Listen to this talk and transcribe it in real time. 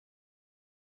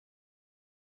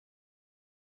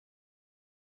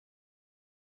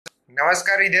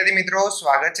નમસ્કાર વિદ્યાર્થી મિત્રો,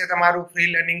 સ્વાગત છે તમારું ફ્રી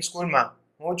લર્નિંગ સ્કૂલમાં।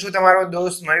 હું છું તમારો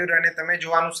દોસ્ત મયુર અને તમે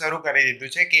જોવાનું શરૂ કરી દીધું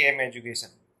છે કેએમ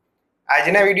એજ્યુકેશન।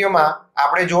 આજના વિડીયોમાં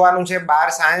આપણે જોવાનું છે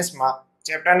 12 સાયન્સમાં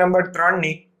ચેપ્ટર નંબર 3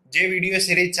 ની જે વિડીયો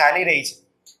સિરીઝ ચાલી રહી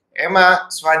છે એમાં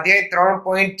સ્વાધ્યાય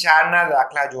 3.4 ના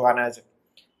દાખલા જોવાના છે।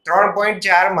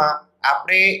 3.4 માં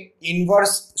આપણે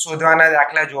ઇન્વર્સ શોધવાના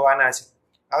દાખલા જોવાના છે।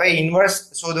 હવે ઇન્વર્સ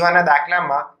શોધવાના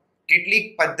દાખલામાં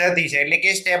કેટલીક પદ્ધતિ છે એટલે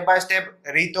કે સ્ટેપ બાય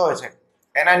સ્ટેપ રીતો છે,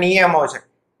 એના નિયમો છે।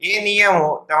 એ નિયમો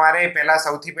તમારે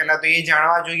સૌથી પહેલા તો એ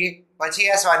જાણવા જોઈએ, પછી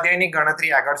આ સ્વાધ્યાયની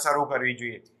ગણતરી આગળ શરૂ કરવી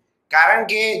જોઈએ। કારણ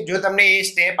કે જો તમને એ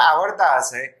સ્ટેપ આવડતા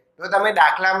હશે તો તમે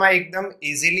દાખલામાં એકદમ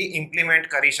ઇઝીલી ઇમ્પ્લિમેન્ટ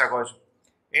કરી શકો છો।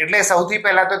 એટલે સૌથી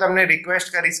પહેલા તો તમને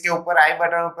રિક્વેસ્ટ કરીશ કે ઉપર આઈ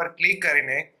બટન ઉપર ક્લિક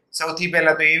કરીને સૌથી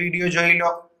પહેલા તો એ વિડીયો જોઈ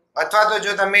લો, અથવા તો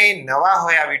જો તમે નવા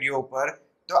હોય આ વિડીયો ઉપર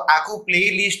તો આખું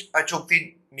પ્લેલિસ્ટ અચૂકથી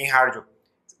નિહાળજો।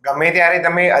 ગમે ત્યારે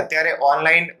તમે અત્યારે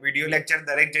ઓનલાઈન વિડીયો લેક્ચર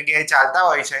દરેક જગ્યાએ ચાલતા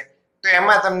હોય છે, તો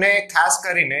એમાં તમને ખાસ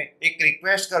કરીને એક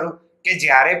રિક્વેસ્ટ કરું કે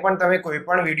જ્યારે પણ તમે કોઈ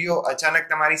પણ વિડીયો અચાનક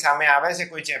તમારી સામે આવે છે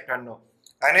કોઈ ચેપ્ટરનો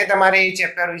અને તમારે એ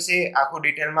ચેપ્ટર વિશે આખું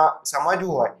ડિટેલમાં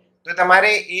સમજવું હોય તો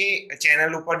તમારે એ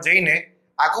ચેનલ ઉપર જઈને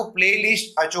આખું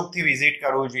પ્લેલિસ્ટ અચૂકથી વિઝિટ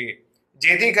કરવું જોઈએ,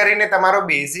 જેથી કરીને તમારો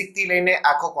બેઝિકથી લઈને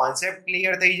આખો કોન્સેપ્ટ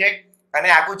ક્લિયર થઈ જાય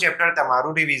અને આખું ચેપ્ટર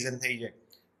તમારું રિવિઝન થઈ જાય।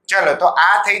 ચલો, તો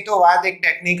આ થઈ તો વાત એક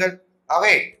ટેકનિકલ।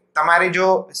 હવે તમારે જો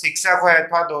શિક્ષક હોય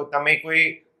અથવા તો તમે કોઈ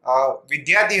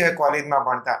વિદ્યાર્થી હોય કોલેજમાં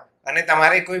ભણતા અને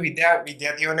તમારે કોઈ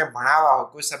વિદ્યાર્થીઓને ભણાવવા હોય,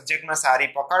 કોઈ સબ્જેક્ટમાં સારી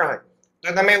પકડ હોય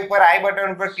તો તમે ઉપર આઈ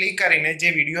બટન ઉપર ક્લિક કરીને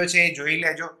જે વિડીયો છે એ જોઈ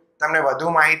લેજો, તમને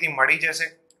વધુ માહિતી મળી જશે।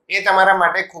 એ તમારા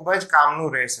માટે ખૂબ જ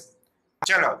કામનું રહેશે।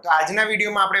 ચલો, તો આજના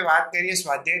વિડીયોમાં આપણે વાત કરીએ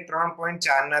સ્વાધ્યાય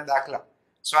 3.4 ના દાખલા।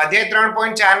 સ્વાધ્યાય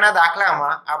 3.4 ના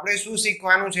દાખલામાં આપણે શું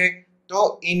શીખવાનું છે તો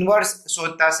ઇન્વર્સ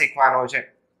શોધતા શીખવાનો છે।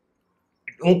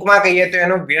 ટૂંકમાં કહીએ તો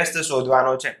એનો વ્યસ્ત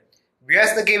શોધવાનો છે।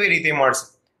 વ્યસ્ત કેવી રીતે મળશે?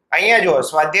 અહીંયા જો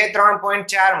સ્વાધ્યાય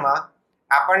 3.4 માં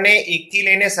આપણને 1 થી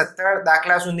લઈને 17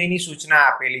 દાખલા સુધીની સૂચના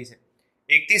આપેલી છે।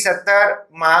 1 થી 17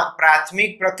 માં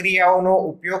પ્રાથમિક પ્રક્રિયાઓનો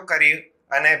ઉપયોગ કરી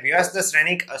અને વ્યસ્ત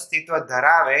શ્રેણિક અસ્તિત્વ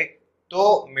ધરાવે તો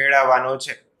મેળવવાનો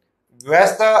છે।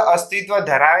 વ્યસ્ત અસ્તિત્વ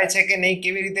ધરાવે છે કે નહીં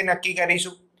કેવી રીતે નક્કી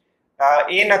કરીશું?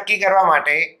 એ નક્કી કરવા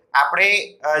માટે આપણે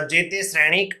જે તે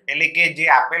શ્રેણિક એટલે કે જે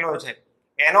આપેલો છે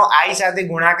એનો આઈ સાથે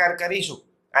ગુણાકાર કરીશું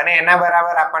અને એના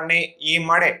બરાબર આપણને એ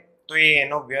મળે તો એ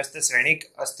એનો વ્યસ્ત શ્રેણિક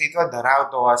અસ્તિત્વ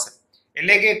ધરાવતો હશે।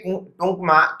 એટલે કે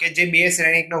ટૂંકમાં કે જે બે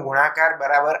શ્રેણિકનો ગુણાકાર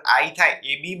બરાબર આઈ થાય,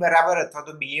 એ બી બરાબર અથવા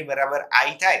તો બી એ બરાબર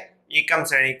આઈ થાય એકમ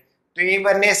શ્રેણિક, તો એ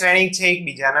બંને શ્રેણિક છે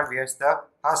એકબીજાના વ્યસ્ત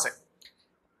હશે।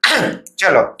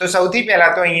 ચલો, તો સૌથી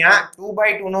પહેલા તો અહીંયા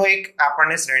 2x2 નો એક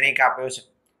આપણને શ્રેણિક આપ્યો છે,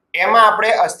 એમાં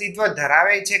આપણે અસ્તિત્વ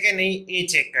ધરાવે છે કે નહીં એ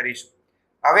ચેક કરીશું।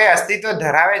 હવે અસ્તિત્વ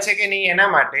ધરાવે છે કે નહીં એના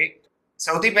માટે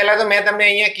સૌથી પહેલા તો મેં તમને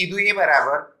અહીંયા કીધું એ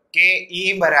બરાબર કે એ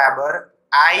બરાબર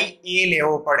આઈ એ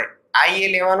લેવો પડે। આઈ એ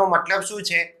લેવાનો મતલબ શું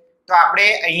છે તો આપણે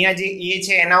અહીંયા જે એ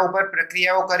છે એના ઉપર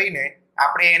પ્રક્રિયાઓ કરીને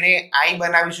આપણે એને આઈ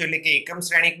બનાવીશું એટલે કે એકમ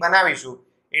શ્રેણિક બનાવીશું।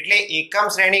 એટલે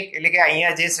એકમ શ્રેણિક એટલે કે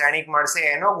અહીંયા જે શ્રેણિક મળશે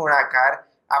એનો ગુણાકાર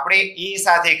આપણે એ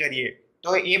સાથે કરીએ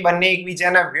તો એ બંને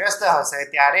એકબીજાના વ્યસ્ત હશે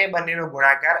ત્યારે બંનેનો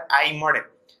ગુણાકાર આઈ મળે।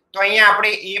 તો અહીંયા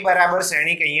આપણે એ બરાબર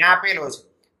શ્રેણિક અહીંયા આપેલો છે,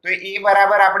 તો એ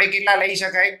બરાબર આપણે કેટલા લઈ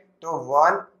શકાય તો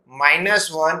 1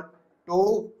 -1 2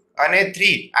 અને 3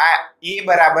 આ એ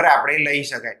બરાબર આપણે લઈ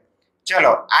શકાય।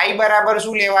 ચલો, આઈ બરાબર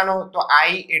શું લેવાનો તો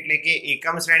આઈ એટલે કે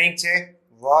એકમ શ્રેણિક છે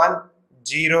 1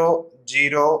 0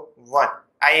 0 1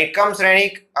 આ એકમ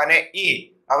શ્રેણિક અને એ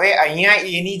હવે અહીંયા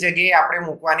એ ની જગ્યાએ આપણે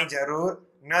મૂકવાની જરૂર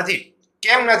નથી।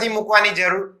 કેમ નથી મૂકવાની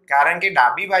જરૂર? કારણ કે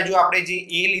ડાબી બાજુ આપણે જે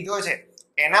એ લીધો છે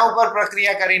એના ઉપર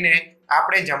પ્રક્રિયા કરીને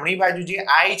આપણે જમણી બાજુ જે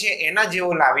આઈ છે એના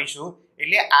જેવો લાવીશું,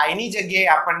 એટલે આઈ ની જગ્યાએ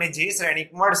આપણને જે શ્રેણિક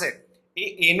મળશે એ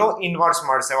એનો ઇન્વર્સ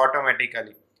મળશે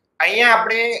ઓટોમેટિકલી। અહીંયા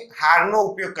આપણે હારનો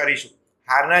ઉપયોગ કરીશું।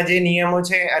 હારના જે નિયમો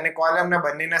છે અને કોલમના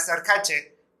બંનેના સરખા જ છે,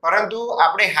 પરંતુ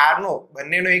આપણે હારનો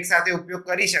બંનેનો એકસાથે ઉપયોગ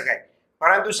કરી શકાય,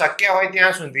 પરંતુ શક્ય હોય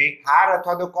ત્યાં સુધી હાર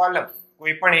અથવા તો કોલમ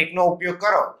કોઈ પણ એકનો ઉપયોગ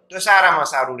કરો તો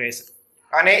સારામાં સારું રહેશે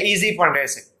અને ઈઝી પણ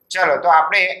રહેશે। ચલો, તો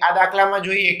આપણે આ દાખલામાં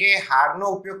જોઈએ કે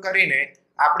હારનો ઉપયોગ કરીને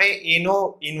આપણે એનો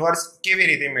ઇન્વર્સ કેવી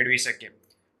રીતે મેળવી શકીએ।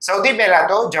 સૌથી પહેલા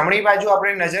તો જમણી બાજુ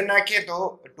આપણે નજર નાખીએ તો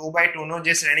 2x2 નો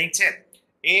જે શ્રેણિક છે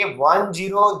એ 1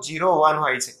 0 0 1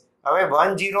 હોય છે। હવે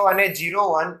 1 0 અને 0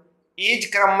 1 એ જ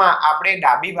ક્રમમાં આપણે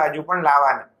ડાબી બાજુ પણ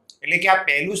લાવવાના, એટલે કે આ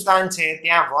પહેલું સ્થાન છે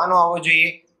ત્યાં 1 હોવો જોઈએ,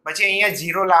 પછી અહીંયા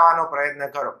 0 લાવવાનો પ્રયત્ન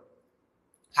કરો।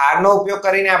 હારનો ઉપયોગ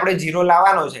કરીને આપણે 0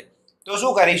 લાવવાનો છે તો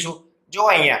શું કરીશું? જો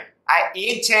અહીંયા આ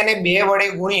 1 છે એને 2 વડે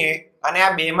ગુણીએ અને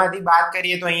આ 2 માંથી બાદ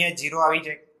કરીએ તો અહીંયા 0 આવી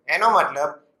જાય। એનો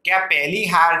મતલબ કે આ પહેલી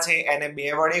હાર છે એને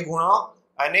 2 વડે ગુણો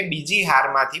અને બીજી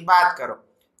હારમાંથી બાદ કરો।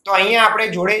 તો અહીંયા આપણે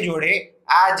જોડે જોડે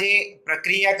આ જે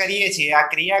પ્રક્રિયા કરીએ છીએ, આ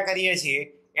ક્રિયા કરીએ છીએ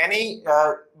એની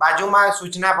બાજુમાં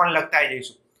સૂચના પણ લખતા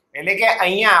જઈશું. એટલે કે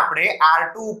અહીંયા આપણે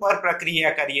R2 ઉપર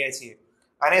પ્રક્રિયા કરીએ છીએ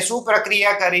અને શું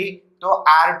પ્રક્રિયા કરી તો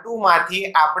R2 માંથી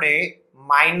આપણે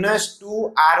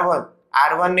 -2R1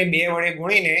 R1 ને 2 વડે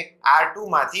ગુણીને R2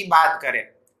 માંથી બાદ કરે.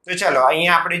 તો ચલો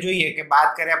અહીંયા આપણે જોઈએ કે બાદ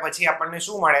કર્યા પછી આપણને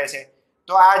શું મળે છે.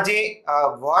 તો આ જે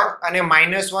 1 અને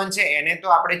 -1 છે એને તો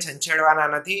આપણે છંછેડવાના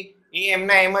નથી, એ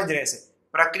એમના એમ જ રહેશે.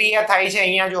 પ્રક્રિયા થાય છે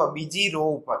અહીંયા જો બીજી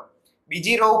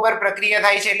રો ઉપર પ્રક્રિયા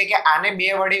થાય છે એટલે કે આને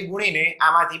 2 વડે ગુણીને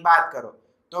આમાંથી બાદ કરો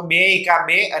તો 2 એકા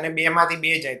 2 અને 2 માંથી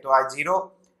 2 જાય તો આ 0.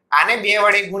 આને 2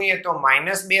 વડે ગુણીએ તો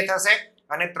 -2 થશે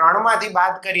અને 3 માંથી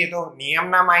બાદ કરીએ તો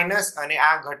નિયમના માઈનસ અને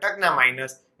આ ઘટકના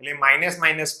માઈનસ એટલે માઈનસ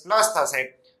માઈનસ પ્લસ થશે.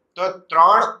 તો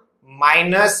 3 -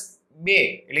 2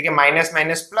 એટલે કે માઈનસ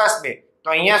માઈનસ પ્લસ 2 તો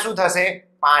અહીંયા શું થશે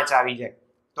 5 આવી જાય.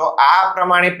 તો આ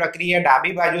પ્રમાણે પ્રક્રિયા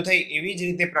ડાબી બાજુ થઈ. એવી જ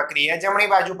રીતે પ્રક્રિયા જમણી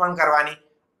બાજુ પણ કરવાની.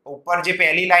 ઉપર જે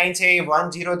પહેલી લાઈન છે એ 1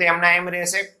 0 તો એમના એમ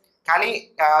રહેશે. ખાલી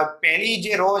પહેલી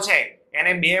જે રો છે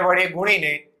એને 2 વડે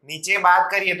ગુણીને નીચે બાદ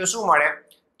કરીએ તો શું મળે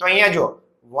તો અહીંયા જો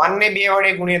 1 ને 2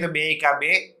 વડે ગુણીએ તો 2 એકા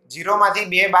 2 0 માંથી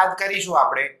 2 બાદ કરીશું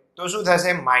આપણે તો શું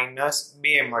થશે -2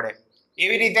 મળે.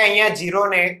 એવી રીતે અહીંયા 0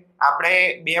 ને આપણે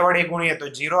 2 વડે ગુણીએ તો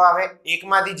 0 આવે, 1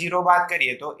 માંથી 0 બાદ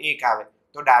કરીએ તો 1 આવે.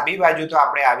 તો ડાબી બાજુ તો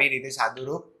આપણે આવી રીતે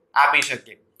સાદુરૂપ આપી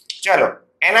શકીએ. ચલો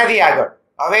એનાથી આગળ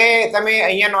હવે તમે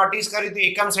અહીંયા નોટિસ કર્યું તો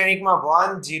એકમ શ્રેણિકમાં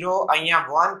 1 0 અહીંયા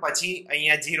 1 પછી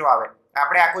અહીંયા 0 આવે.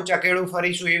 આપણે આખું ચકેડું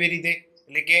ફરીશું એવી રીતે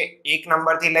એટલે કે એક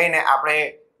નંબરથી લઈને આપણે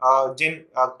જેમ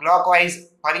ક્લોકવાઇઝ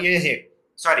ફરીએ છીએ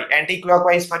એન્ટી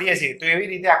ક્લોકવાઇઝ ફરીએ છીએ તો એવી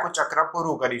રીતે આખું ચક્ર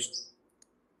પૂરું કરીશું.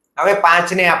 હવે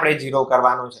 5 ને આપણે 0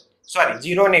 કરવાનો છે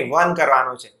 0 ને 1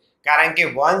 કરવાનો છે કારણ કે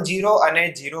 1 0 અને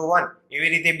 0 1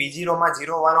 એવી રીતે બીજી રોમાં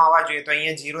 0 1 આવવા જોઈએ તો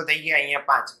અહીંયા 0 થઈ ગયા, અહીંયા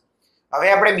 5. હવે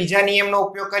આપણે બીજા નિયમનો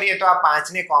ઉપયોગ કરીએ તો આ 5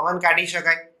 ને કોમન કાઢી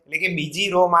શકાય એટલે કે બીજી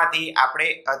રો માંથી આપણે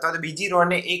અથવા તો બીજી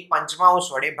રોને 1/5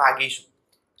 વડે ભાગીશું.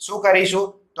 શું કરીશું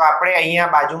તો આપણે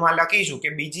અહીંયા બાજુમાં લખીશું કે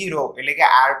બીજી રો એટલે કે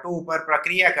R2 ઉપર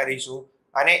પ્રક્રિયા કરીશું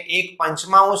અને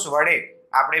 1/5 વડે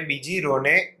આપણે બીજી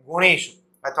રોને ગુણીશું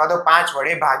અથવા તો 5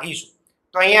 વડે ભાગીશું.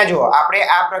 તો અહીંયા જો આપણે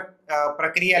આ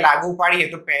પ્રક્રિયા લાગુ પાડીએ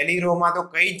તો પહેલી રો માં તો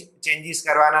કઈ જ ચેન્જીસ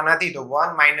કરવાના નથી તો 1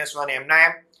 - 1 એમના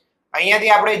એમ.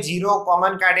 અહીંયાથી આપણે 0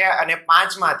 કોમન કાઢ્યા અને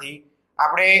 5 માંથી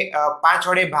આપણે 5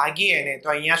 વડે ભાગીએ ને તો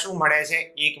અહીંયા શું મળે છે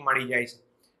 1 મળી જાય છે.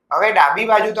 હવે ડાબી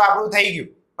બાજુ તો આપણું થઈ ગયું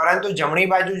પરંતુ જમણી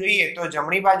બાજુ જોઈએ તો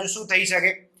જમણી બાજુ શું થઈ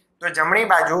શકે તો જમણી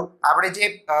બાજુ આપણે જે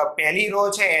પહેલી રો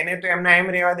છે એને તો એમના એમ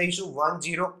રહેવા દઈશું 1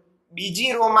 0.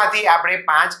 બીજી રો માંથી આપણે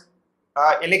 5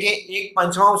 એટલે કે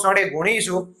 1/5 વડે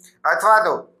ગુણીશું અથવા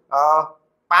તો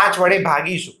 5 વડે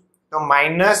ભાગીશું તો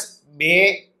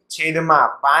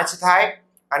 -2/5 થાય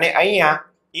અને અહીંયા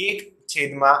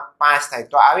 1/5 થાય.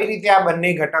 તો આવી રીતે આ બંને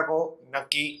ઘટકો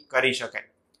નક્કી કરી શકાય.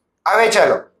 હવે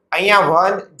ચલો અહીંયા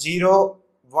 1 0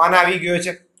 1 આવી ગયો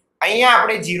છે. અહીંયા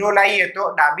આપણે 0 લાવીએ તો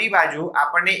ડાબી બાજુ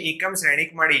આપણને એકમ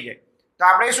શ્રેણિક મળી જાય. તો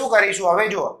આપણે શું કરીશું હવે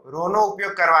જો રો નો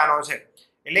ઉપયોગ કરવાનો છે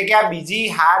એટલે કે આ બીજી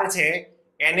હાર છે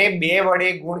એને 1 વડે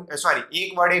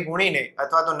ગુણીને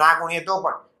અથવા તો ના ગુણીએ તો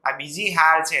પણ આ બીજી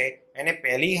હાર છે એને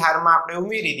પહેલી હારમાં આપણે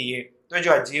ઉમેરી દઈએ તો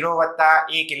જો 0 + 1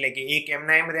 એટલે કે 1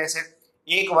 એમના એમ રહેશે,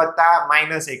 1 +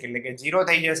 -1 એટલે કે 0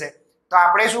 થઈ જશે. તો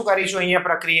આપણે શું કરીશું અહીંયા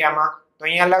પ્રક્રિયામાં તો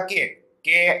અહીંયા લખીએ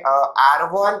કે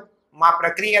R1 માં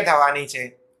પ્રક્રિયા થવાની છે.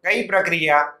 કઈ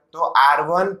પ્રક્રિયા તો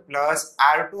R1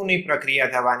 + R2 ની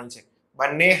પ્રક્રિયા થવાની છે.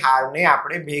 બંને હારને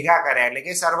આપણે ભેગા કર્યા એટલે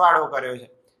કે સરવાળો કર્યો છે.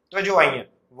 તો જો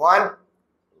અહીંયા 1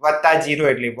 + 0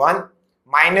 એટલે 1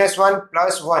 -1 +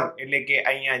 1 એટલે કે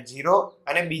અહીંયા 0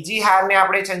 અને બીજી હારને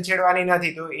આપણે છંછેડવાની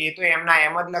નથી તો એ તો એમના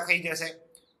એમ જ લખાઈ જશે.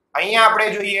 અહીંયા આપણે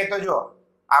જોઈએ તો જો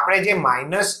આપણે જે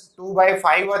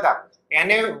 -2/5 હતા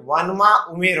એને 1 માં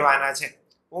ઉમેરવાના છે.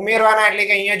 એટલે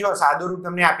કે અહીંયા જો સાદું રૂપ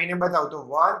તમને આપીને બતાવું તો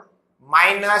 1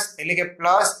 માઈનસ એટલે કે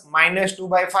પ્લસ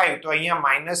 -2/5 તો અહીંયા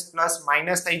માઈનસ પ્લસ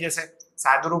માઈનસ થઈ જશે.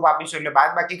 સાદું રૂપ આપીશું એટલે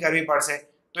બાદબાકી કરવી પડશે.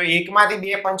 તો 1 માંથી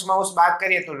 2/5 બાદ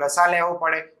કરીએ તો લસા લેવો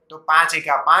પડે તો 5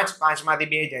 એકા 5 5 માંથી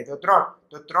 2 જાય તો 3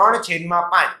 તો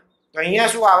 3/5 તો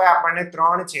અહીંયા શું આવે આપણને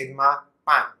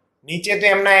 3/5. નીચે તો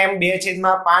એમના એમ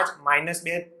 2/5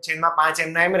 -2/5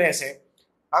 એમના એમ રહેશે.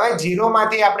 હવે 0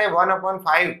 માંથી આપણે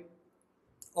 1/5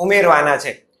 ઉમેરવાના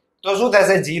છે તો શું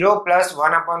થશે 0 +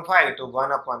 1/5 તો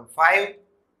 1/5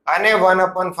 અને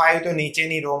 1/5 તો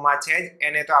નીચેની રો માં છે જ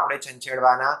એને તો આપણે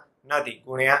છંછેડવાના નથી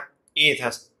ગુણ્યા a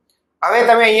થશે. હવે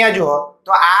તમે અહીંયા જુઓ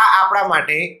તો આ આપણા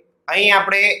માટે અહીં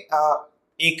આપણે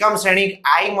એકમ શ્રેણિક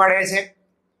I મળે છે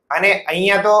અને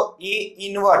અહીંયા તો E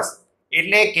ઇન્વર્સ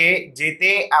એટલે કે જે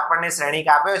તે આપણને શ્રેણિક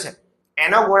આપ્યો છે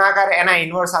એનો ગુણાકાર એના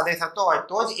ઇન્વર્સ સાથે થતો હોય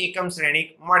તો જ એકમ શ્રેણિક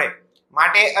મળે.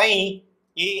 માટે અહીં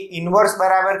A ઇન્વર્સ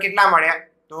બરાબર કેટલા મળ્યા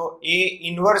તો A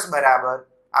ઇન્વર્સ બરાબર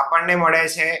આપણને મળે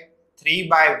છે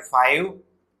 3/5,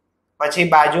 પછી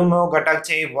બાજુનો ઘટક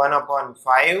છે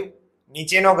 1/5,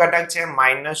 નીચેનો ઘટક છે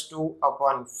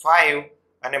 -2/5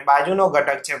 અને બાજુનો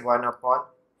ઘટક છે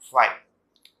 1/5.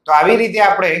 તો આવી રીતે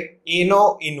આપણે a નો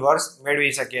ઇન્વર્સ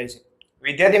મેળવી શકીએ છીએ.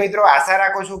 વિદ્યાર્થી મિત્રો, આશા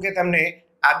રાખું છું કે તમને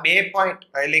આ 2 પોઈન્ટ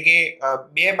એટલે કે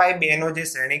 2/2 નો જે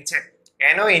શ્રેણિક છે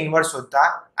એનો ઇન્વર્સ શોધતા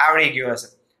આવડી ગયો હશે.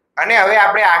 અને હવે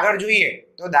આપણે આગળ જોઈએ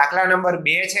તો દાખલા નંબર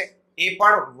 2 છે એ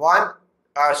પણ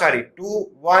 2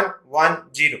 1 1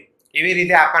 0 એવી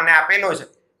રીતે આપણને આપેલો છે,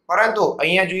 પરંતુ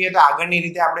અહીંયા જોઈએ તો આગળની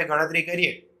રીતે આપણે ગણતરી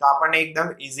કરીએ તો આપણને એકદમ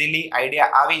ઇઝીલી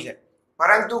આઈડિયા આવી જાય.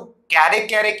 પરંતુ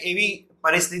ક્યારેક એવી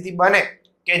પરિસ્થિતિ બને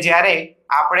કે જ્યારે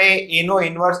આપણે એનો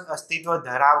ઇન્વર્સ અસ્તિત્વ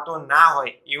ધરાવતો ના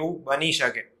હોય એવું બની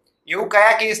શકે. એવું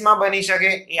કયા કેસમાં બની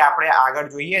શકે એ આપણે આગળ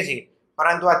જોઈએ છીએ,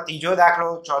 પરંતુ આ ત્રીજો દાખલો,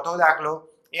 ચોથો દાખલો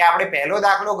એ આપણે પહેલો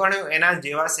દાખલો ગણ્યો એના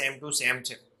જેવા સેમ ટુ સેમ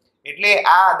છે. એટલે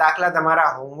આ દાખલા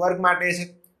તમારા હોમવર્ક માટે છે.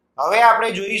 હવે આપણે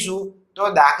જોઈશું તો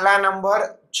દાખલા નંબર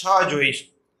 6 જોઈશું.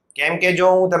 કેમ કે જો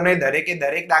હું તમને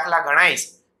દરેક દાખલા ગણાવીશ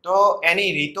તો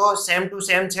એની રીતો સેમ ટુ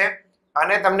સેમ છે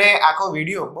અને તમને આખો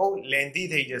વિડીયો બહુ લેન્થી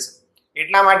થઈ જશે.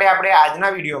 એટલા માટે આપણે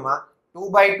આજના વિડીયોમાં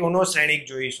 2/2 નો શ્રેણિક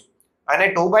જોઈશું અને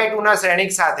 2/2 ના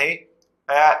શ્રેણિક સાથે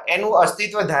એનું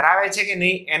અસ્તિત્વ ધરાવે છે કે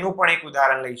નહીં એનું પણ એક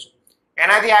ઉદાહરણ લઈશું.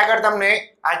 એનાથી આગળ તમને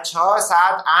આ 6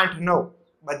 7 8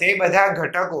 9 બધા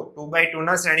ઘટકો 2/2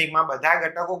 ના શ્રેણિકમાં બધા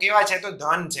ઘટકો કેવા છે તો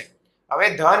ધન છે. હવે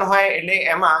ધન હોય એટલે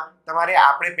એમાં તમારે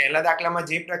આપણે પહેલા દાખલામાં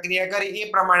જે પ્રક્રિયા કરી એ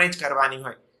પ્રમાણે જ કરવાની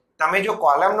હોય. તમે જો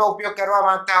કોલમનો ઉપયોગ કરવા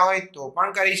માંગતા હોય તો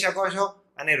પણ કરી શકો છો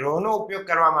અને રો નો ઉપયોગ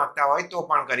કરવા માંગતા હોય તો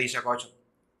પણ કરી શકો છો.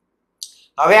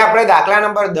 હવે આપણે દાખલા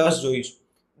નંબર 10 જોઈશું.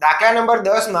 દાખલા નંબર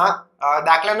 10 માં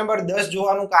દાખલા નંબર 10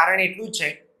 જોવાનું કારણ એટલું જ છે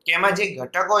કે એમાં જે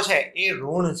ઘટકો છે એ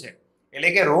ઋણ છે. એટલે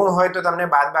કે ઋણ હોય તો તમને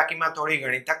બાદબાકીમાં થોડી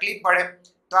ઘણી તકલીફ પડે.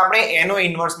 તો આપણે એનો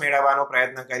ઇન્વર્સ મેળવવાનો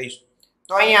પ્રયત્ન કરીશું.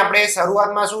 તો અહીં આપણે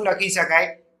શરૂઆતમાં શું લખી શકાય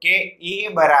કે a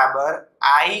બરાબર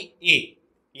ia.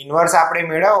 ઇન્વર્સ આપણે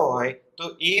મેળવવો હોય તો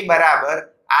a બરાબર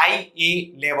ia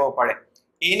લેવો પડે.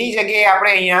 એની જગ્યાએ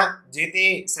આપણે અહીંયા જે તે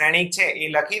શ્રેણિક છે એ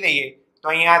લખી દઈએ તો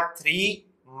અહીંયા 3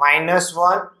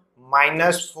 -1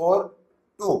 -4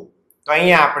 2. તો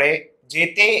અહીંયા આપણે જે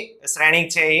તે શ્રેણિક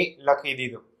છે એ લખી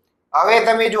દીધો. હવે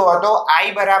તમે જુઓ તો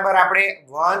i બરાબર આપણે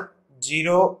 1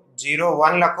 0 0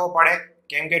 1 લખવો પડે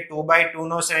કેમ કે 2/2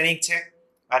 નો શ્રેણિક છે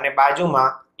અને બાજુમાં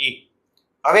a.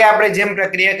 હવે આપણે જેમ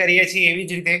પ્રક્રિયા કરીએ છીએ એવી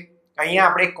જ રીતે અહીંયા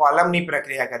આપણે કોલમની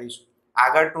પ્રક્રિયા કરીશું.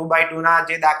 આગળ 2/2 ના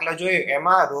જે દાખલા જોયો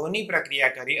એમાં રો ની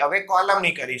પ્રક્રિયા કરી, હવે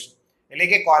કોલમની કરીશું. એટલે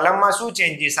કે કોલમમાં શું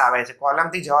ચેન્જીસ આવે છે,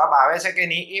 કોલમથી જવાબ આવે છે કે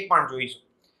નહીં એ પણ જોઈશું.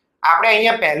 આપણે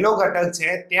અહીંયા પહેલો ઘટક છે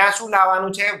ત્યાં શું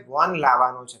લાવવાનું છે, 1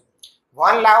 લાવવાનું છે.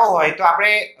 1 લાવવો હોય તો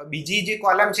આપણે બીજી જે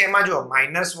કોલમ છે એમાં જો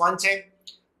 -1 છે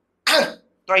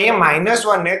તો અહીંયા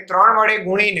 -1 ને 3 વડે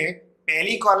ગુણીને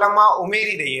પહેલી કોલમમાં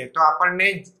ઉમેરી દઈએ તો આપણને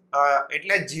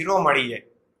એટલે 0 મળી જાય.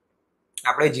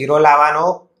 આપણે 0 લાવવાનો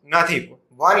નથી,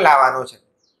 1 લાવવાનો છે.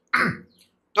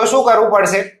 તો શું કરવું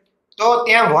પડશે, તો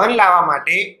ત્યાં 1 લાવવા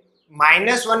માટે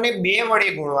 -1 ને 2 વડે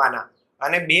ગુણવાના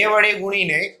અને 2 વડે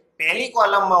ગુણીને પહેલી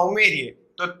કોલમમાં ઉમેરીએ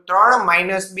તો 3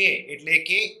 - 2 એટલે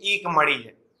કે 1 મળી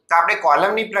જાય. તો આપણે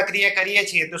કોલમની પ્રક્રિયા કરીએ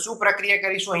છીએ તો શું પ્રક્રિયા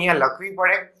કરીશું, અહીંયા લખવી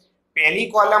પડે. પહેલી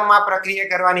કોલમમાં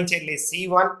પ્રક્રિયા કરવાની છે એટલે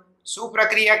C1. શું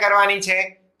પ્રક્રિયા કરવાની છે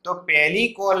તો પહેલી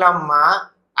કોલમમાં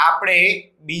આપણે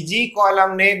બીજી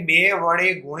કોલમને 2 વડે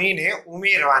ગુણીને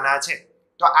ઉમેરવાના છે.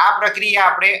 તો આ પ્રક્રિયા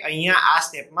આપણે અહીંયા આ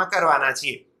સ્ટેપમાં કરવાના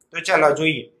છીએ. તો ચલો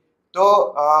જોઈએ. તો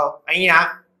અહીંયા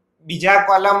બીજા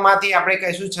કોલમમાંથી આપણે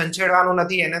કશું છંછેડવાનું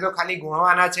નથી, એને તો ખાલી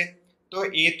ગુણવાના છે. તો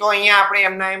એ તો અહીંયા આપણે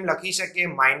એમના એમ લખી શકીએ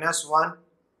 -1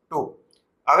 2.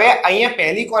 હવે અહીંયા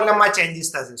પહેલી કોલમમાં ચેન્જીસ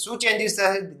થશે. શું ચેન્જીસ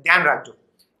થશે ધ્યાન રાખજો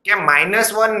કે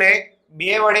 -1 ને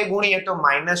 2 વડે ગુણીએ તો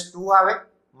 -2 આવે,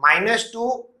 -2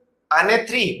 અને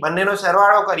 3 બંનેનો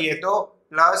સરવાળો કરીએ તો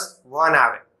 +1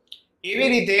 આવે. એવી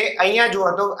રીતે અહીંયા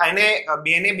જુઓ તો એને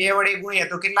 2 ને 2 વડે ગુણીએ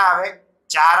તો કેટલા આવે,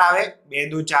 4 આવે, 2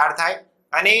 દુ 4 થાય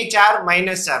અને એ 4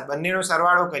 -4 બંનેનો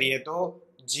સરવાળો કરીએ તો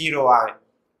 0 આવે.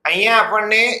 અહીંયા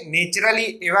આપણને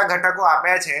નેચરલી એવા ઘટકો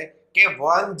આપ્યા છે કે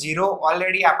 1 0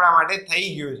 ઓલરેડી આપણા માટે થઈ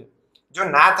ગયું છે. જો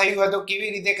ના થયું હોય તો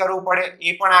કેવી રીતે કરવું પડે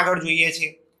એ પણ આગળ જોઈએ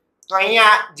છીએ. તો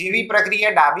અહીંયા જેવી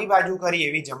પ્રક્રિયા ડાબી બાજુ કરી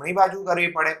એવી જમણી બાજુ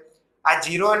કરવી પડે. આ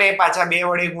 0 ને પાછા 2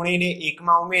 વડે ગુણીને 1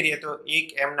 માં ઉમેરીએ તો 1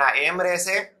 એમના એમ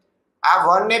રહેશે. આ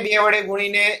 1 ને 2 વડે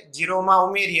ગુણીને 0 માં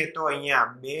ઉમેરીએ તો અહીંયા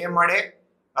 2 મળે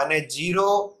અને 0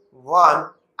 1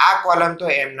 આ કોલમ તો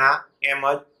એમના એમ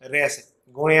જ રહેશે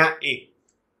ગુણ્યા 1.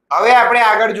 હવે આપણે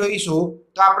આગળ જોઈશું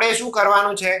તો આપણે શું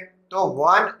કરવાનું છે તો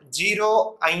 1 0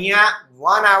 અહીંયા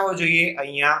 1 આવવો જોઈએ,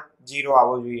 અહીંયા 0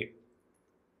 આવવો જોઈએ.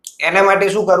 એના માટે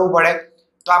શું કરવું પડે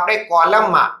તો આપણે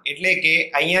કોલમમાં એટલે કે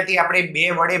અહીંયાથી આપણે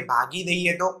 2 વડે ભાગી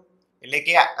દઈએ તો એટલે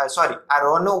કે સોરી આ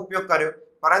રો નો ઉપયોગ કર્યો,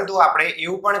 પરંતુ આપણે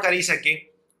એવું પણ કરી શકીએ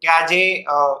કે આ જે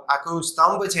આખું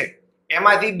સ્તંભ છે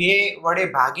એમાંથી 2 વડે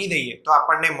ભાગી દઈએ તો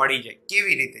આપણને મળી જાય.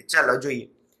 કેવી રીતે? ચલો જોઈએ.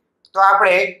 તો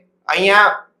આપણે અહીંયા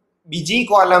બીજી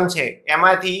કોલમ છે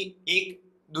એમાંથી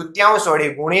 1/2 વડે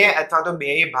ગુણીએ અથવા તો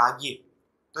 2 ભાગીએ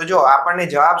તો જો આપણને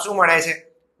જવાબ શું મળે છે?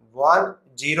 1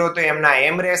 0 તો એમના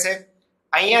એમ રહેશે.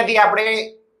 અહીંયાથી આપણે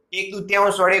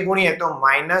 1/2 વડે ગુણીએ તો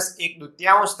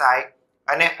 -1/2 થાય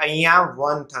અને અહીંયા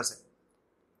 1 થશે.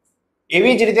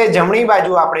 એવી જ રીતે જમણી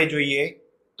બાજુ આપણે જોઈએ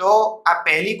તો આ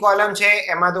પહેલી કોલમ છે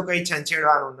એમાં તો કંઈ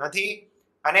છંછેડવાનું નથી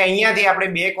અને અહીંયાથી આપણે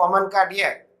 2 કોમન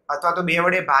કાઢીએ અથવા તો 2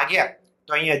 વડે ભાગ્યા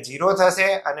તો અહીંયા 0 થશે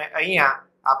અને અહીંયા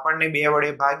આપણને 2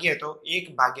 વડે ભાગીએ તો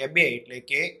 1/2 એટલે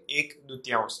કે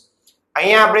 1/2.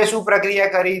 અહીંયા આપણે શું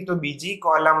પ્રક્રિયા કરી? તો બીજી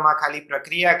કોલમમાં ખાલી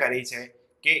પ્રક્રિયા કરી છે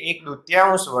કે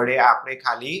 1/2 વડે આપણે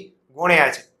ખાલી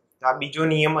ગુણ્યા છે. તો આ બીજો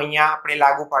નિયમ અહીંયા આપણે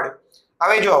લાગુ પાડ્યો.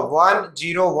 હવે જો 1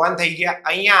 0 1 થઈ ગયા,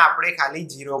 અહીંયા આપણે ખાલી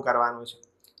 0 કરવાનું છે.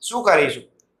 શું કરીશું?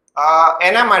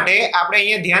 એના માટે આપણે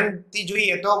અહીંયા ધ્યાનથી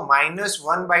જોઈએ તો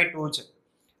 -1/2 છે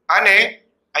અને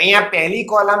અહીંયા પહેલી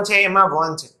કોલમ છે એમાં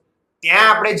 1 છે. ત્યાં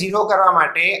આપણે 0 કરવા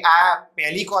માટે આ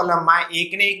પહેલી કોલમમાં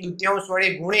 1 ને 1/2 વડે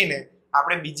ગુણીને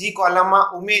આપણે બીજી કોલમમાં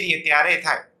ઉમેરીએ ત્યારે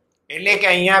થાય. એટલે કે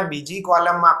અહીંયા બીજી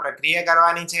કોલમમાં પ્રક્રિયા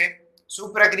કરવાની છે. શું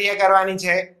પ્રક્રિયા કરવાની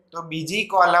છે? તો બીજી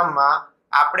કોલમમાં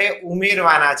આપણે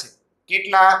ઉમેરવાના છે.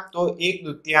 કેટલા? તો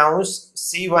 1/2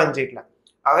 C1 જેટલા.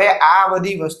 હવે આ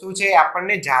બધી વસ્તુ છે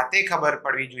આપણને જાતે ખબર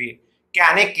પડવી જોઈએ કે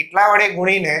આને કેટલા વડે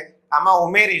ગુણીને આમાં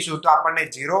ઉમેરીશું તો આપણને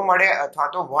 0 મળે અથવા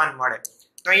તો 1 મળે.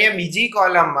 તો અહીંયા બીજી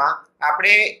કોલમમાં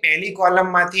આપણે પહેલી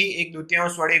કોલમમાંથી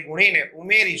 1/2 વડે ગુણીને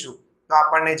ઉમેરીશું તો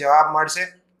આપણને જવાબ મળશે.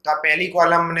 તો આ પહેલી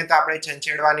કોલમને તો આપણે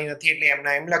છંછેડવાની નથી એટલે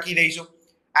એમના એમ લખી દઈશું.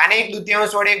 આને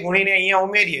 1/2 વડે ગુણીને અહીંયા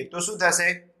ઉમેરીએ તો શું થશે?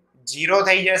 0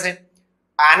 થઈ જશે.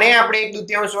 આને આપણે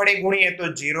 1/2 વડે ગુણીએ તો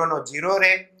 0 નો 0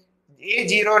 રહે. એ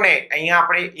 0 ને અહીંયા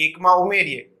આપણે 1 માં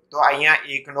ઉમેરીએ તો અહીંયા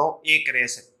 1 નો 1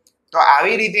 રહેશે. તો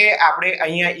આવી રીતે આપણે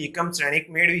અહીંયા એકમ શ્રેણિક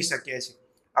મેળવી શકીએ છીએ.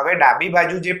 હવે ડાબી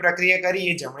બાજુ જે પ્રક્રિયા કરી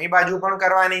એ જમણી બાજુ પણ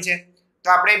કરવાની છે. તો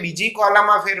આપણે બીજી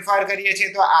કોલમમાં ફેરફાર કરીએ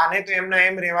છીએ તો આને તો એમના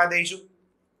એમ રહેવા દઈશું.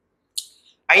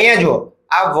 અહીંયા જો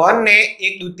આ 1 ને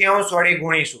 1/2 વડે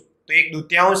ગુણીશું તો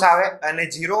 1/2 આવે અને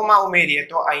 0 માં ઉમેરીએ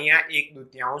તો અહીંયા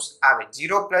 1/2 આવે.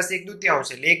 0 +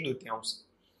 1/2 એટલે 1/2.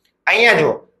 અહીંયા જો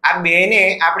આ 2 ને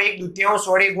આપણે 1/2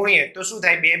 વડે ગુણીએ તો શું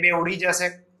થાય? 2 2 ઉડી જશે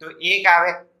તો 1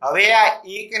 આવે. હવે આ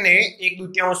 1 ને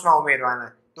 1/2 માં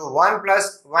ઉમેરવાના તો 1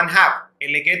 + 1/2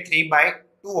 એટલે કે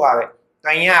 3/2 આવે. તો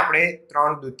અહીંયા આપણે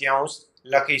 3/2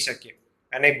 લખી શકીએ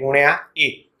અને ગુણ્યા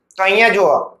 1. તો અહીંયા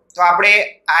જુઓ તો આપણે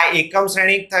આ એકમ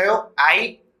શ્રેણિક થયો I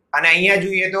અને અહીંયા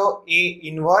જોઈએ તો A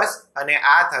ઇન્વર્સ અને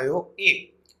આ થયો A.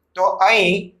 તો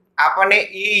અહીં આપણને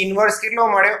A ઇન્વર્સ કેટલો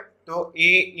મળ્યો? તો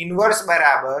A ઇન્વર્સ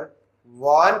બરાબર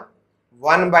 1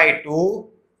 1/2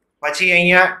 પછી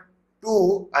અહીંયા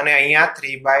 2 અને અહીંયા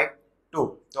 3/2.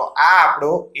 તો આ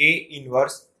આપણો A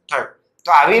ઇન્વર્સ થયો.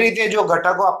 તો આવી રીતે જો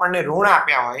ઘટકો આપણને ઋણ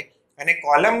આપ્યા હોય અને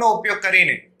કોલમનો ઉપયોગ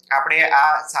કરીને આપણે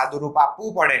આ સાદુરૂપ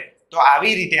આપવું પડે તો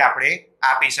આવી રીતે આપણે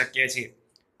આપી શકીએ છીએ.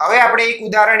 હવે આપણે એક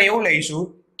ઉદાહરણ એવું લઈશું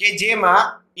કે જેમાં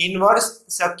ઇન્વર્સ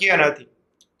શક્ય નથી.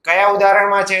 કયા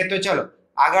ઉદાહરણમાં છે? તો ચલો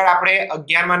આગળ આપણે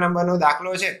 11મા નંબરનો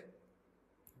દાખલો છે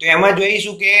તો એમાં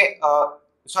જોઈશું કે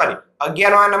સોરી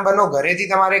 11મા નંબરનો ઘરેથી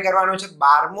તમારે કરવાનો છે.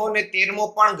 12મો અને 13મો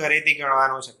પણ ઘરેથી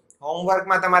ગણવાનો છે.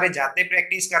 હોમવર્કમાં તમારે જાતે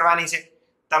પ્રેક્ટિસ કરવાની છે.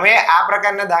 તમે આ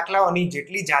પ્રકારના દાખલાઓની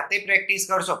જેટલી જાતે પ્રેક્ટિસ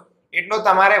કરશો એટલો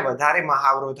તમારે વધારે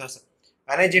મહાવરો થશે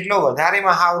અને જેટલો વધારે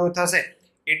મહાવરો થશે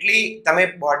એટલી તમે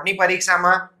બોર્ડની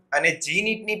પરીક્ષામાં અને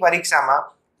જીની પરીક્ષામાં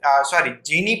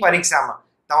જીની પરીક્ષામાં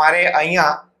તમારે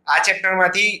અહીંયા આ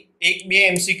ચેપ્ટરમાંથી 1-2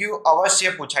 MCQ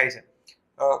અવશ્ય પૂછાય છે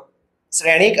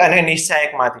શ્રેણિક અને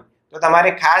નિશ્ચાયકમાંથી. તો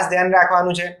તમારે ખાસ ધ્યાન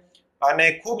રાખવાનું છે અને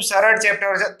ખૂબ સરળ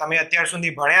ચેપ્ટર છે. તમે અત્યાર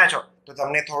સુધી ભણ્યા છો તો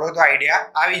તમને થોડો તો આઈડિયા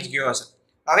આવી જ ગયો હશે.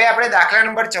 હવે આપણે દાખલા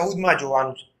નંબર 14 માં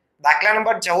જોવાનું છે. દાખલા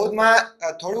નંબર 14 માં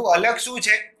થોડું અલગ શું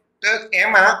છે? તો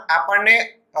એમાં આપણને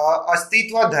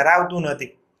અસ્તિત્વ ધરાવતું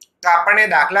નથી. તો આપણને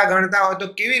દાખલા ગણતા હોય તો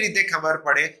કેવી રીતે ખબર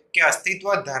પડે કે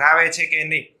અસ્તિત્વ ધરાવે છે કે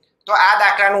નહીં? તો આ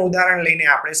દાખલાનું ઉદાહરણ લઈને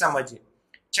આપણે સમજીએ.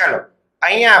 ચલો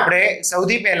અહીંયા આપણે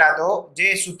સૌથી પહેલા તો જે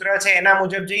સૂત્ર છે એના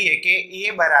મુજબ જઈએ કે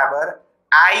A બરાબર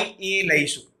IA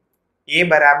લઈશું. A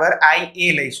બરાબર IA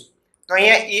લઈશું. તો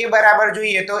અહીંયા A બરાબર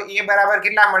જોઈએ તો A બરાબર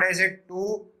કેટલા મળે છે? 2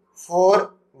 4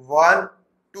 1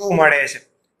 2 મળે છે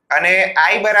અને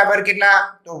I બરાબર કેટલા?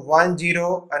 તો 1 0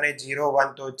 અને 0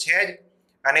 1 તો છે જ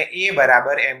અને A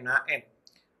બરાબર એમના એમ.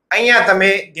 અહીંયા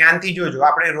તમે ધ્યાનથી જોજો,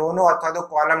 આપણે રો નો અથવા તો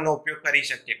કોલમનો ઉપયોગ કરી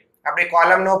શકીએ. આપણે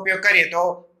કોલમનો ઉપયોગ કરીએ તો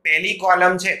પહેલી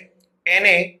કોલમ છે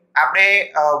એને આપણે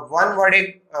 1 વડે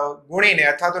ગુણીને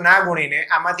અથવા તો ના ગુણીને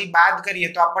આમાંથી બાદ કરીએ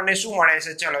તો આપણને શું મળે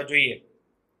છે ચલો જોઈએ.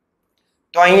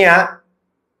 તો અહીંયા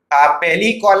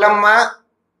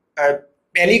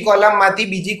પહેલી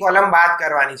કોલમમાંથી બીજી કોલમ બાદ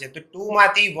કરવાની છે. તો 2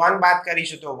 માંથી 1 બાદ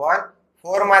કરીશું તો 1,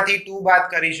 4 માંથી 2 બાદ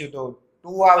કરીશું તો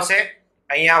 2 આવશે.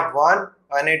 અહીંયા 1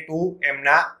 અને 2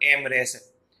 એમના એમ રહેશે.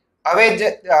 હવે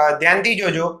ધ્યાનથી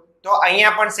જોજો તો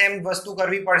અહીંયા પણ સેમ વસ્તુ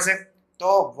કરવી પડશે. તો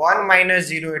 1 -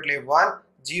 0 એટલે 1,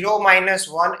 0 - 1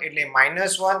 એટલે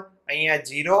 -1, અહીંયા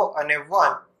 0 અને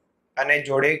 1 અને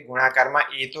જોડે ગુણાકારમાં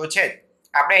એ તો છે જ.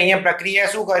 આપણે અહીંયા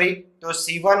પ્રક્રિયા શું કરી તો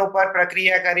C1 ઉપર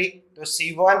પ્રક્રિયા કરી તો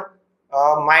C1 -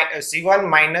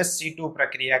 C2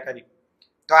 પ્રક્રિયા કરી.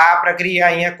 તો આ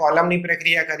પ્રક્રિયા અહીંયા કોલમની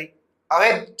પ્રક્રિયા કરી. હવે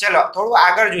ચલો થોડું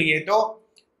આગળ જોઈએ તો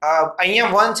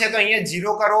અહીંયા 1 છે તો અહીંયા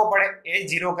 0 કરવો પડે. એ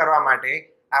 0 કરવા માટે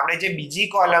આપણે જે બીજી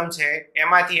કોલમ છે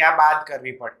એમાંથી આ બાદ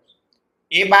કરવી પડે.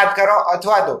 એ બાદ કરો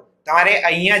અથવા તો તમારે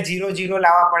અહીંયા 0 0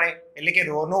 લાવવા પડે એટલે કે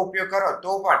રો નો ઉપયોગ કરો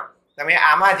તો પણ તમે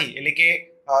આમાંથી એટલે કે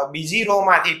બીજી રો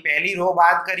માંથી પહેલી રો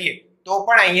બાદ કરીએ તો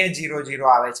પણ અહીંયા 0 0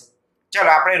 આવે છે. ચલો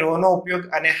આપણે રો નો ઉપયોગ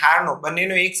અને હારનો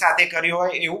બંનેનો એક સાથે કર્યો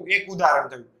હોય એવું એક ઉદાહરણ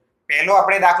થયું. પહેલો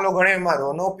આપણે દાખલો ગણ્યો એમાં રો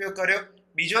નો ઉપયોગ કર્યો,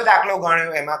 બીજો દાખલો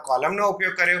ગણ્યો એમાં કોલમનો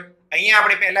ઉપયોગ કર્યો. અહીંયા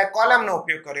આપણે પહેલા કોલમનો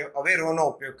ઉપયોગ કર્યો, હવે રો નો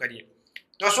ઉપયોગ કરીએ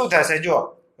તો શું થશે જો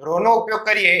રો નો ઉપયોગ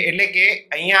કરીએ એટલે કે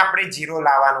અહીંયા આપણે 0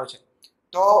 લાવવાનો છે.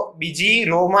 તો બીજી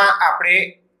રોમાં આપણે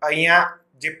અહીંયા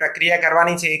જે પ્રક્રિયા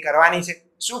કરવાની છે એ કરવાની છે.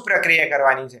 શું પ્રક્રિયા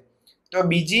કરવાની છે તો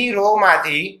બીજી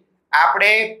રોમાંથી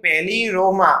આપણે પહેલી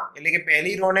રોમાં એટલે કે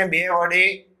પહેલી રોને 2 વડે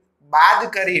બાદ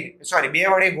કરી 2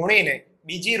 વડે ગુણીને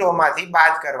બીજી રોમાંથી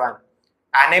બાદ કરવાનું.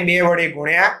 આને 2 વડે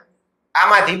ગુણ્યા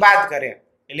આમાંથી બાદ કર્યા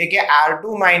એટલે કે R2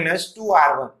 -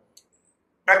 2R1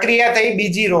 પ્રક્રિયા થઈ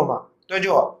બીજી રોમાં. તો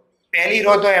જો પહેલી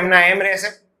રો તો એમના એમ રહેશે.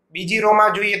 બીજી રોમાં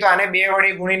જોઈએ તો આને 2 વડે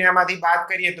ગુણીને આમાંથી બાદ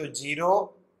કરીએ તો 0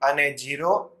 અને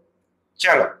 0.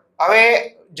 ચલો હવે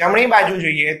જમણી બાજુ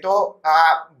જોઈએ તો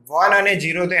 1 અને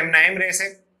 0 તો એમના એમ રહેશે.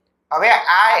 હવે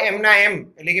આ એમના એમ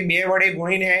એટલે કે 2 વડે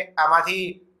ગુણીને આમાંથી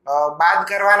બાદ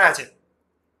કરવાના છે.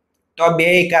 તો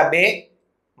 2 એકા 2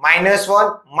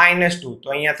 -1 -2 તો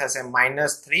અહીંયા થશે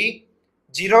 -3.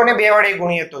 0 ને 2 વડે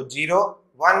ગુણીએ તો 0,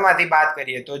 1 માંથી બાદ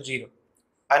કરીએ તો 0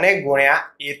 અને ગુણ્યા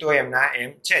એ તો એમના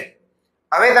એમ છે.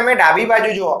 હવે તમે ડાબી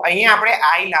બાજુ જુઓ અહીંયા આપણે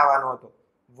I લાવવાનો હતો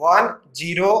 1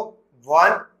 0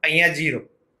 1 અહીંયા 0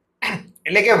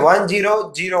 એટલે કે 1 0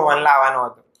 0 1 લાવવાનો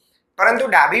હતો. પરંતુ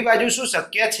ડાબી બાજુ શું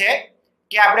શક્ય છે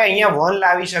કે આપણે અહીંયા 1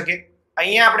 લાવી શકીએ?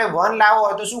 અહીંયા આપણે 1 લાવવો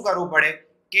હોય તો શું કરવું પડે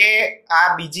કે આ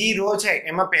બીજી રો છે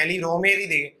એમાં પહેલી રો ઉમેરી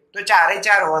દઈએ તો 4 એ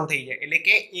 4 1 થઈ જાય એટલે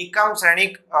કે એકમ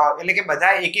શ્રેણિક એટલે કે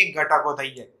બધા એક એક ઘટકો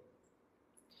થઈ જાય.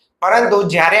 પરંતુ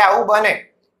જ્યારે આવું બને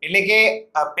એટલે કે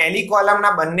પહેલી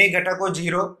કોલમના બંને ઘટકો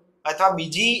 0 અથવા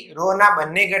બીજી રો ના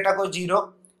બંને ઘટકો 0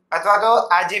 અથવા તો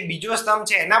આ જે બીજો સ્તંભ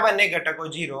છે એના બંને ઘટકો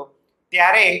 0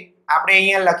 ત્યારે આપણે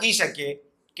અહીંયા લખી શકીએ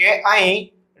કે અહીં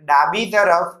ડાબી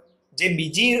તરફ જે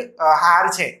બીજી હાર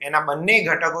છે એના બંને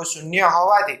ઘટકો 0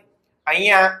 હોવાથી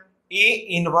અહીંયા એ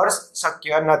ઇન્વર્સ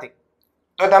શક્ય નથી.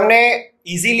 તો તમને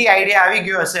ઇઝીલી આઈડિયા આવી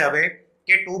ગયો હશે હવે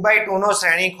કે 2/2 નો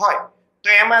શ્રેણિક હોય તો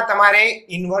એમાં તમારે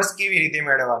ઇન્વર્સ કેવી રીતે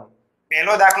મેળવવાનું.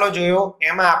 પહેલો દાખલો જોયો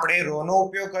એમાં આપણે રો નો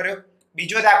ઉપયોગ કર્યો,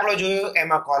 બીજો દાખલો જોયો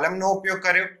એમાં કોલમનો ઉપયોગ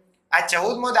કર્યો, આ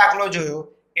 14મો દાખલો જોયો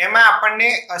એમાં આપણને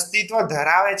અસ્તિત્વ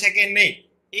ધરાવે છે કે નહીં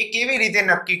એ કેવી રીતે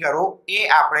નક્કી કરવું એ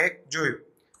આપણે જોયું.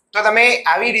 તો તમે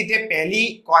આવી રીતે પહેલી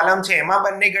કોલમ છે એમાં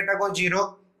બંને ઘટકો 0,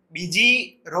 બીજી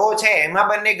રો છે એમાં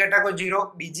બંને ઘટકો 0,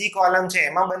 બીજી કોલમ છે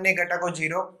એમાં બંને ઘટકો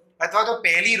 0 અથવા તો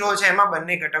પહેલી રો છે એમાં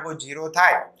બંને ઘટકો 0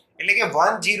 થાય એટલે કે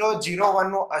 1 0 0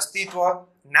 1 નું અસ્તિત્વ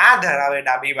ના ધરાવે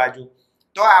ડાબી બાજુ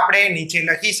તો આપણે નીચે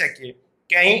લખી શકીએ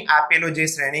કે અહીં આપેલો જે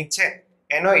શ્રેણિક છે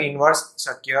એનો ઇન્વર્સ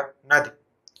શક્ય નથી.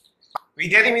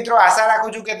 વિદ્યાર્થી મિત્રો આશા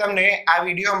રાખું છું કે તમને આ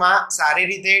વિડીયોમાં સારી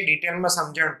રીતે ડિટેલમાં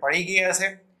સમજણ પડી ગઈ હશે.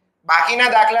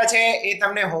 બાકીના દાખલા છે એ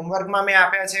તમને હોમવર્કમાં મેં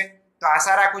આપ્યા છે તો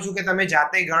આશા રાખું છું કે તમે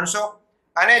જાતે ગણશો.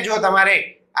 અને જો તમારે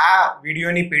આ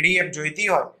વિડીયોની PDF જોઈતી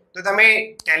હોય તો તમે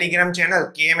ટેલિગ્રામ ચેનલ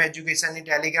KM એજ્યુકેશનની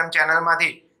ટેલિગ્રામ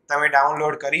ચેનલમાંથી તમે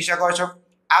ડાઉનલોડ કરી શકો છો.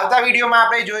 આવતા વિડીયોમાં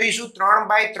આપણે જોઈશું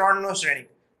 3/3 નો શ્રેણિક.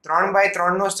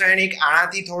 3/3 નો શ્રેણિક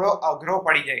આનાથી થોડો અઘરો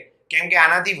પડી જાય કેમ કે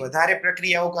આનાથી વધારે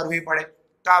પ્રક્રિયાઓ કરવી પડે.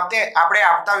 તો આપણે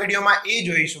આવતા વિડીયોમાં એ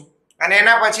જોઈશું અને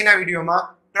એના પછીના વિડીયોમાં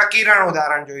પ્રકીર્ણ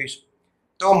ઉદાહરણ જોઈશું.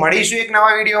 તો મળીશું એક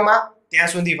નવા વિડીયોમાં.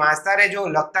 ત્યાં સુધી વાંચતા રહેજો,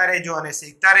 લખતા રહેજો અને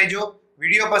શીખતા રહેજો.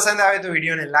 વિડીયો પસંદ આવે તો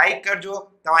વિડીયોને લાઈક કરજો.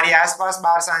 તમારી આસપાસ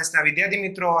 12 સાયન્સના વિદ્યાર્થી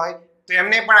મિત્રો હોય તો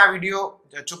એમને પણ આ વિડીયો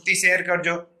અચૂકથી શેર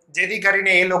કરજો જેથી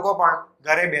કરીને એ લોકો પણ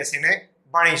ઘરે બેસીને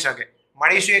ભણી શકે.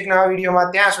 મળીશું એક નવા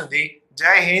વિડીયોમાં. ત્યાં સુધી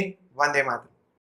જય હિન્દ, વંદે માતરમ.